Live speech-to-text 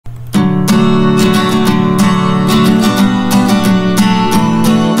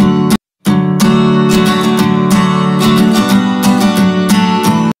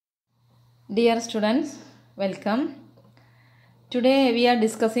Dear students, welcome. Today we are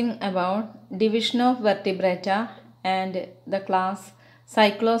discussing about division of vertebrata and the class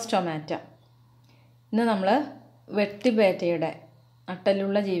cyclostomata. ഇന്ന് നമ്മൾ വെർട്ടിബ്രേറ്റയുടെ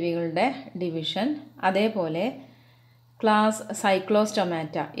അട്ടലുള്ള ജീവികളുടെ division അതേപോലെ class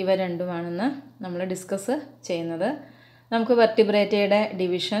Cyclostomata ഇവ രണ്ടുമാണെന്ന് നമ്മൾ ഡിസ്കസ് ചെയ്യുന്നത്. നമുക്ക് വെർട്ടിബ്രേറ്റയുടെ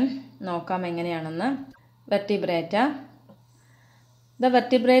ഡിവിഷൻ നോക്കാം എങ്ങനെയാണെന്ന്. Vertebrata. The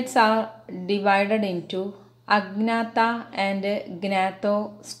vertebrates are divided into agnatha and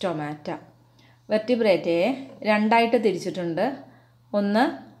gnatostomata. വെർട്ടിബ്രേറ്റയെ രണ്ടായിട്ട് തിരിച്ചിട്ടുണ്ട്. ഒന്ന്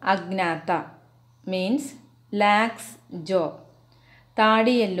അഗ്നാത്ത മീൻസ് ലാക്സ് ജോ,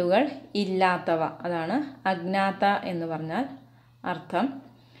 താടിയെല്ലുകൾ ഇല്ലാത്തവ, അതാണ് അഗ്നാത്ത എന്ന് പറഞ്ഞാൽ അർത്ഥം.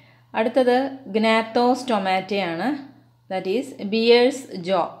 അടുത്തത് ഗ്നാത്തോസ്റ്റൊമാറ്റയാണ്, ദാറ്റ് ഈസ് ബിയേഴ്സ്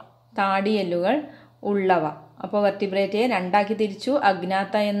ജോ, താടിയെല്ലുകൾ ഉള്ളവ. അപ്പോൾ വെർട്ടിബ്രേറ്റയെ രണ്ടാക്കി തിരിച്ചു,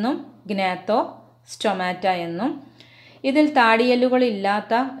 അഗ്നാത്ത എന്നും ഗ്നാത്തോ സ്റ്റൊമാറ്റ എന്നും. ഇതിൽ താടിയെല്ലുകൾ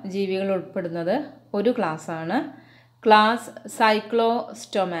ഇല്ലാത്ത ജീവികൾ ഉൾപ്പെടുന്നത് ഒരു ക്ലാസ്സാണ്, ക്ലാസ്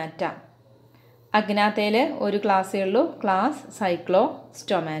സൈക്ലോസ്റ്റൊമാറ്റ. അഗ്നാത്തയിൽ ഒരു ക്ലാസ്സേ ഉള്ളൂ, ക്ലാസ്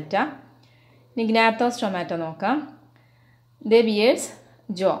സൈക്ലോസ്റ്റൊമാറ്റ. ഇനി ഗ്നാത്തോസ്റ്റൊമാറ്റ നോക്കാം. The bears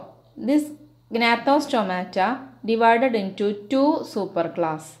Joe. This ഗ്നാത്തോസ്റ്റൊമാറ്റ divided in to 2 super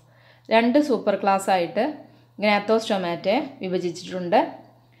class. 2 super class ആയിട്ട് ഗ്നാത്തോസ്റ്റൊമാറ്റയെ വിഭജിച്ചിട്ടുണ്ട്.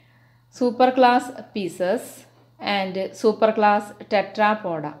 Super class pieces and super class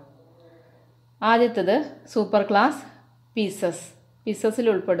tetrapoda. ആദ്യത്തത് സൂപ്പർ ക്ലാസ് പീസസ്. പീസസിൽ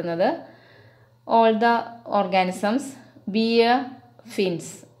ഉൾപ്പെടുന്നത് all the organisms beer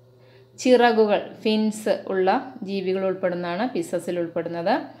fins, ചിറകുകൾ ഫിൻസ് ഉള്ള ജീവികൾ ഉൾപ്പെടുന്നതാണ് പീസസിൽ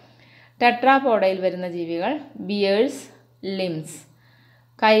ഉൾപ്പെടുന്നത്. ടെട്രാപോഡയിൽ വരുന്ന ജീവികൾ ബിയേഴ്സ് ലിംസ്,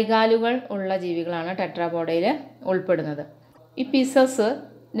 കൈകാലുകൾ ഉള്ള ജീവികളാണ് ടെട്രാപോഡയിൽ ഉൾപ്പെടുന്നത്. ഈ പീസസ്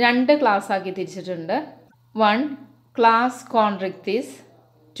 2 ക്ലാസ് ആക്കി തിരിച്ചിട്ടുണ്ട്. 1 ക്ലാസ് കോൺട്രിക്തിസ്,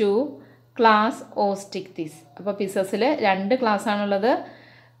 2 ക്ലാസ് ഓസ്റ്റിക്തിസ്. അപ്പോൾ പീസസിൽ 2 ക്ലാസ് ആണുള്ളത്,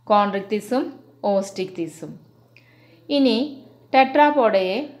 കോൺട്രിക്തിസും ഓസ്റ്റിക്തിസും. ഇനി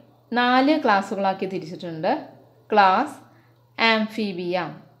ടെട്രാപോഡയെ 4 ക്ലാസ്സുകളാക്കി തിരിച്ചിട്ടുണ്ട്. Class amphibia.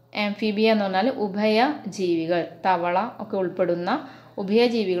 ആംഫീബിയ എന്ന് പറഞ്ഞാൽ ഉഭയ ജീവികൾ, തവള ഒക്കെ ഉൾപ്പെടുന്ന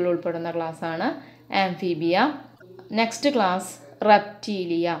ഉഭയജീവികൾ ഉൾപ്പെടുന്ന ക്ലാസ്സാണ് ആംഫീബിയ. നെക്സ്റ്റ് ക്ലാസ്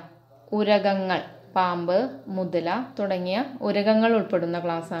റെപ്റ്റീലിയ, ഉരഗങ്ങൾ, പാമ്പ്, മുതല തുടങ്ങിയ ഉരഗങ്ങൾ ഉൾപ്പെടുന്ന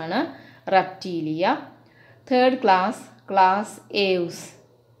ക്ലാസ്സാണ് Reptilia. Third class class Aves.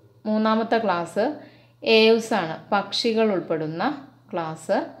 മൂന്നാമത്തെ ക്ലാസ് ഏവ്സ് ആണ്, പക്ഷികൾ ഉൾപ്പെടുന്ന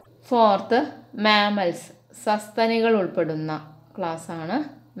ക്ലാസ്. ഫോർത്ത് മാമൽസ്, സസ്തനികൾ ഉൾപ്പെടുന്ന ക്ലാസ്സാണ്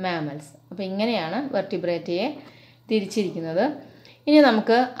മാമൽസ്. അപ്പോൾ ഇങ്ങനെയാണ് വെർട്ടിബ്രേറ്റയെ തിരിച്ചിരിക്കുന്നത്. ഇനി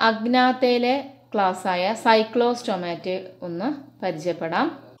നമുക്ക് അഗ്നാത്തയിലെ ക്ലാസ്സായ സൈക്ലോസ്റ്റൊമാറ്റ ഒന്ന് പരിചയപ്പെടാം.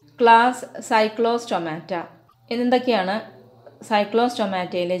 Class Cyclostomata. എന്തൊക്കെയാണ്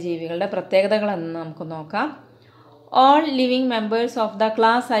സൈക്ലോസ്റ്റൊമാറ്റയിലെ ജീവികളുടെ പ്രത്യേകതകളെന്ന് നമുക്ക് നോക്കാം. All living members of the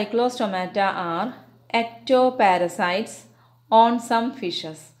class Cyclostomata R എക്ടോപാരസൈറ്റ്സ് on some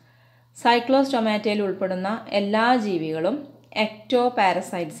fishes. സൈക്ലോസ്റ്റൊമാറ്റയിൽ ഉൾപ്പെടുന്ന എല്ലാ ജീവികളും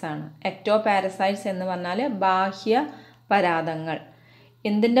എക്ടോപാരസൈറ്റ്സ് ആണ്. എക്ടോപാരസൈറ്റ്സ് എന്ന് പറഞ്ഞാൽ ബാഹ്യ പരാദങ്ങൾ.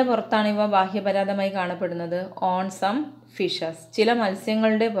 എന്തിൻ്റെ പുറത്താണ് ഇവ ബാഹ്യപരാദമായി കാണപ്പെടുന്നത്? ഓൺ സം ഫിഷസ്, ചില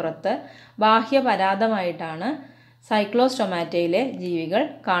മത്സ്യങ്ങളുടെ പുറത്ത് ബാഹ്യപരാദമായിട്ടാണ് സൈക്ലോസ്റ്റൊമാറ്റയിലെ ജീവികൾ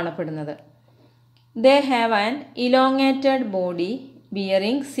കാണപ്പെടുന്നത്. They have an elongated body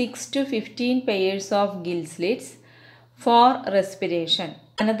bearing 6 to 15 pairs of gill slits for respiration.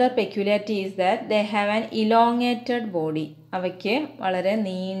 Another peculiarity is that they have an elongated body. അവയ്ക്ക് വളരെ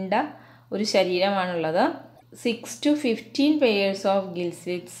നീണ്ട ഒരു ശരീരമാണുള്ളത്. 6 to 15 pairs of gill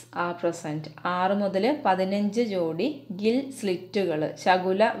slits are present. 6 മുതൽ 15 ജോഡി ഗിൽ സ്ലിറ്റുകൾ,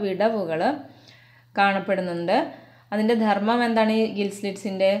 ശകുല വിടവുകൾ കാണപ്പെടുന്നുണ്ട്. അതിൻ്റെ ധർമ്മം എന്താണ് ഈ Gill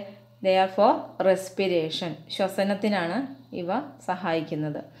സ്ലിറ്റ്സിൻ്റെ? They are four respiration, ശ്വസനത്തിനാണ് ഇവ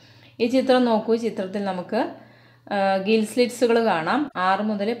സഹായിക്കുന്നത്. ഈ ചിത്രം നോക്കൂ. ചിത്രത്തിൽ നമുക്ക് ഗിൽ സ്ലിറ്റ്സുകൾ കാണാം. 6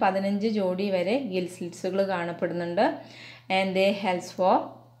 മുതൽ 15 ജോഡി വരെ ഗിൽ സ്ലിറ്റ്സുകൾ കാണപ്പെടുന്നുണ്ട്. And they helps four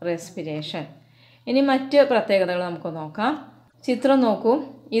respiration. ഇനി മറ്റ് പ്രത്യേകതകൾ നമുക്ക് നോക്കാം. ചിത്രം നോക്കൂ.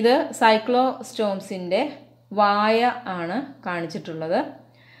 ഇത് സൈക്ലോസ്റ്റോംസിൻ്റെ വായ ആണ് കാണിച്ചിട്ടുള്ളത്.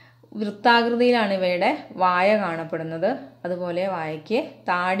 വൃത്താകൃതിയിലാണ് ഇവയുടെ വായ കാണപ്പെടുന്നത്. അതുപോലെ വായയ്ക്ക്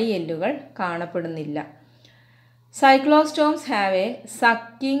താടിയെല്ലുകൾ കാണപ്പെടുന്നില്ല. സൈക്ലോസ്റ്റോംസ് have A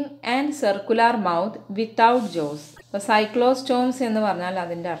sucking and circular mouth without Jose. അപ്പോൾ സൈക്ലോസ്റ്റോംസ് എന്ന് പറഞ്ഞാൽ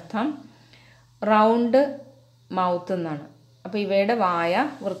അതിൻ്റെ അർത്ഥം റൗണ്ട് മൗത്ത് എന്നാണ്. അപ്പോൾ ഇവയുടെ വായ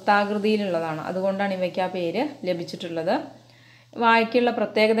വൃത്താകൃതിയിലുള്ളതാണ്, അതുകൊണ്ടാണ് ഇവയ്ക്ക് ആ പേര് ലഭിച്ചിട്ടുള്ളത്. വായയ്ക്കുള്ള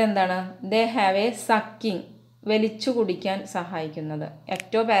പ്രത്യേകത എന്താണ്? ദേ ഹാവ് എ സക്കിംഗ് വലിച്ചു കുടിക്കാൻ സഹായിക്കുന്നത്.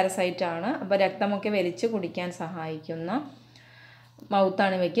 എക്ടോ പാരസൈറ്റ് ആണ്. അപ്പോൾ രക്തമൊക്കെ വലിച്ചു കുടിക്കാൻ സഹായിക്കുന്ന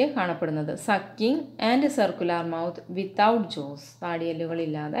മൗത്താണ് ഇവയ്ക്ക് കാണപ്പെടുന്നത്. Sucking and circular mouth without Jose,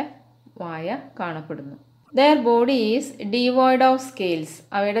 താടിയെല്ലുകളില്ലാതെ വായ കാണപ്പെടുന്നു. There body is devoid of scales,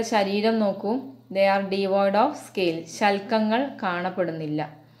 അവയുടെ ശരീരം നോക്കൂ. They are devoid of scale, ശൽക്കങ്ങൾ കാണപ്പെടുന്നില്ല.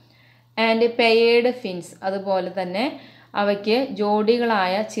 And paired fins, അതുപോലെ തന്നെ അവയ്ക്ക്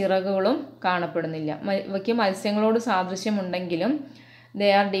ജോഡികളായ ചിറകുകളും കാണപ്പെടുന്നില്ല. ഇവയ്ക്ക് മത്സ്യങ്ങളോട് സാദൃശ്യമുണ്ടെങ്കിലും they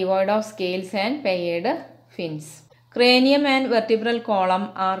are devoid of scales and paired fins. Cranium and vertebral column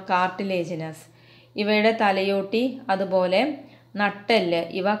R cartilaginous, ഇവയുടെ തലയോട്ടി അതുപോലെ നട്ടെല്ല്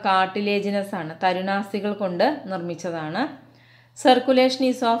ഇവ കാർട്ടിലേജിനസ് ആണ്, തരുണാസ്ഥികൾ കൊണ്ട് നിർമ്മിച്ചതാണ്. Circulation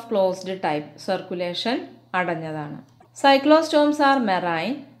is of closed type, circulation അടഞ്ഞതാണ്. സൈക്ലോസ്റ്റോംസ് R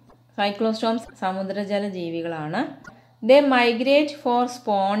marine, സൈക്ലോസ്റ്റോംസ് സമുദ്രജല ജീവികളാണ്. They migrate four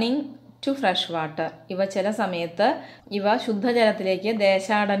spawning to fresh water, ഇവ ചില സമയത്ത് ഇവ ശുദ്ധജലത്തിലേക്ക്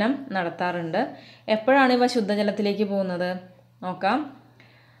ദേശാടനം നടത്താറുണ്ട്. എപ്പോഴാണ് ഇവ ശുദ്ധജലത്തിലേക്ക് പോകുന്നത് നോക്കാം.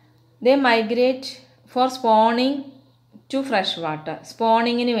 ദേ migrate four spawning to fresh water,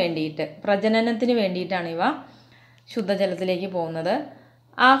 സ്പോണിങ്ങിന് വേണ്ടിയിട്ട്, പ്രജനനത്തിന് വേണ്ടിയിട്ടാണ് ഇവ ശുദ്ധജലത്തിലേക്ക് പോകുന്നത്.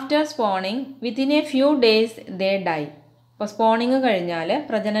 After spawning within A few days they dye, അപ്പോൾ സ്പോണിങ് കഴിഞ്ഞാൽ,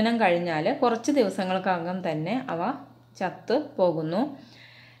 പ്രജനനം കഴിഞ്ഞാൽ കുറച്ച് ദിവസങ്ങൾക്കകം തന്നെ അവ ചത്ത് പോകുന്നു.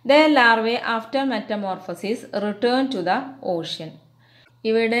 The larvae after metamorphosis return to the ocean,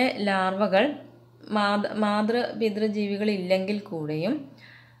 ഇവയുടെ ലാർവകൾ മാതൃപിതൃജീവികളില്ലെങ്കിൽ കൂടെയും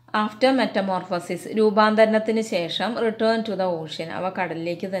ആഫ്റ്റർ മെറ്റമോർഫസിസ് രൂപാന്തരണത്തിന് ശേഷം റിട്ടേൺ ടു ദ ഓഷ്യൻ, അവ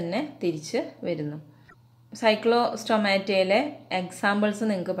കടലിലേക്ക് തന്നെ തിരിച്ച് വരുന്നു. സൈക്ലോസ്റ്റൊമാറ്റയിലെ എക്സാമ്പിൾസ്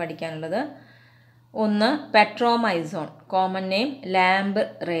നിങ്ങൾക്ക് പഠിക്കാനുള്ളത്: ഒന്ന് പെട്രോമൈസോൺ, കോമൺ നെയിം ലാംബ്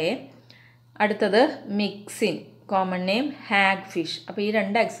റേ. അടുത്തത് myxine, common name Hag fish. അപ്പോൾ ഈ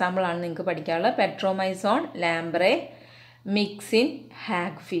രണ്ട് എക്സാമ്പിളാണ് നിങ്ങൾക്ക് പഠിക്കാനുള്ളത്: പെട്രോമൈസോൺ, lamp ray, myxine,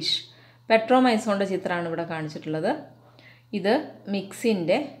 Hag fish. പെട്രോമൈസോണിൻ്റെ ചിത്രമാണ് ഇവിടെ കാണിച്ചിട്ടുള്ളത്. ഇത്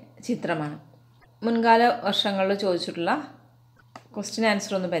മിക്സിൻ്റെ ചിത്രമാണ്. മുൻകാല വർഷങ്ങളിൽ ചോദിച്ചിട്ടുള്ള ക്വസ്റ്റ്യൻ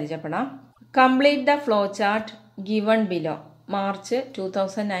ആൻസർ ഒന്ന് പരിചയപ്പെടാം. Complete the flow chart given below. March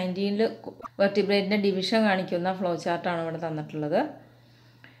 2019 വെർട്ടിബ്രേറ്റിൻ്റെ division കാണിക്കുന്ന ഫ്ലോ ചാർട്ടാണ് ഇവിടെ തന്നിട്ടുള്ളത്.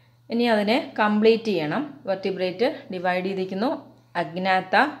 ഇനി അതിനെ കംപ്ലീറ്റ് ചെയ്യണം. വെർട്ടിബ്രേറ്റ് ഡിവൈഡ് ചെയ്തിരിക്കുന്നു.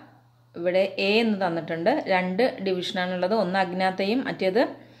 അഗ്നാത്ത, ഇവിടെ എ എന്ന് തന്നിട്ടുണ്ട്. രണ്ട് ഡിവിഷനാണുള്ളത്, ഒന്ന് അഗ്നാത്തയും മറ്റേത്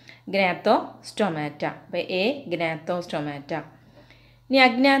ഗ്നാത്തോസ്റ്റൊമാറ്റ. അപ്പോൾ എ ഗ്നാത്തോസ്റ്റൊമാറ്റ. ഇനി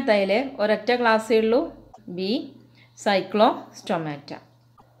അഗ്നാത്തയിൽ ഒരൊറ്റ ക്ലാസ്സേ ഉള്ളൂ, ബി സൈക്ലോസ്റ്റൊമാറ്റ.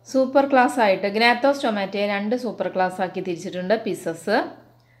 സൂപ്പർ ക്ലാസ് ആയിട്ട് ഗ്നാത്തോസ്റ്റൊമാറ്റയെ രണ്ട് സൂപ്പർ ക്ലാസ് ആക്കി തിരിച്ചിട്ടുണ്ട്. പിസസ്,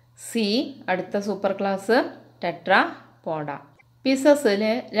 സി അടുത്ത സൂപ്പർ ക്ലാസ് ടെട്രാപോഡ. പിസസിൽ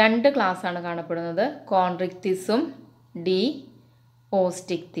രണ്ട് ക്ലാസ്സാണ് കാണപ്പെടുന്നത്, കോൺട്രിക്തിസും D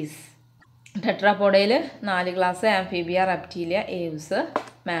ഓസ്റ്റിക്തിസ്. ടെട്രാപോഡയിൽ 4 class, amphibia, Reptilia, Aves,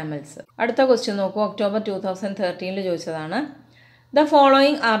 mammals. അടുത്ത ക്വസ്റ്റ്യൻ നോക്കൂ, ഒക്ടോബർ 2013 ചോദിച്ചതാണ്. The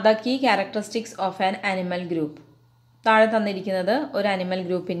following are the key characteristics of an animal group. താഴെ തന്നിരിക്കുന്നത് ഒരു അനിമൽ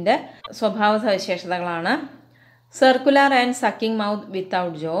ഗ്രൂപ്പിൻ്റെ സ്വഭാവ സവിശേഷതകളാണ്. Circular and sucking mouth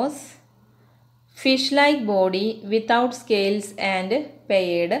without Jose, fish like body without scales and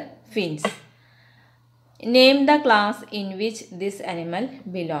paired fins. Name the class in which this animal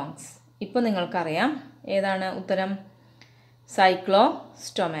belongs. ഇപ്പോൾ നിങ്ങൾക്കറിയാം ഏതാണ് ഉത്തരം,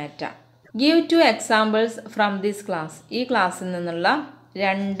 Cyclostomata. Give 2 examples from this class. ഈ ക്ലാസ്സിൽ നിന്നുള്ള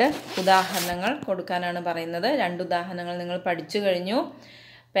 2 ഉദാഹരണങ്ങൾ കൊടുക്കാനാണ് പറയുന്നത്. 2 ഉദാഹരണങ്ങൾ നിങ്ങൾ പഠിച്ചു കഴിഞ്ഞു,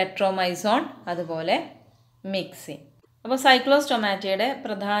 പെട്രോമൈസോൺ അതുപോലെ മിക്സിൻ. അപ്പോൾ സൈക്ലോസ്റ്റൊമാറ്റയുടെ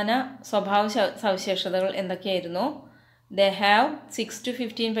പ്രധാന സ്വഭാവ സവിശേഷതകൾ എന്തൊക്കെയായിരുന്നു? They have 6 to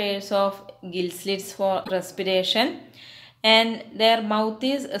 15 pairs of gill slits for respiration and their mouth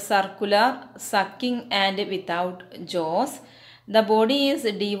is circular, sucking and without jaws. The body is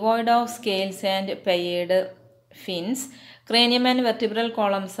devoid of scales and paired fins. Cranium and vertebral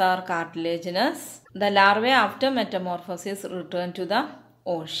columns are cartilaginous. The larvae after metamorphosis return to the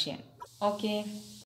ocean. Okay.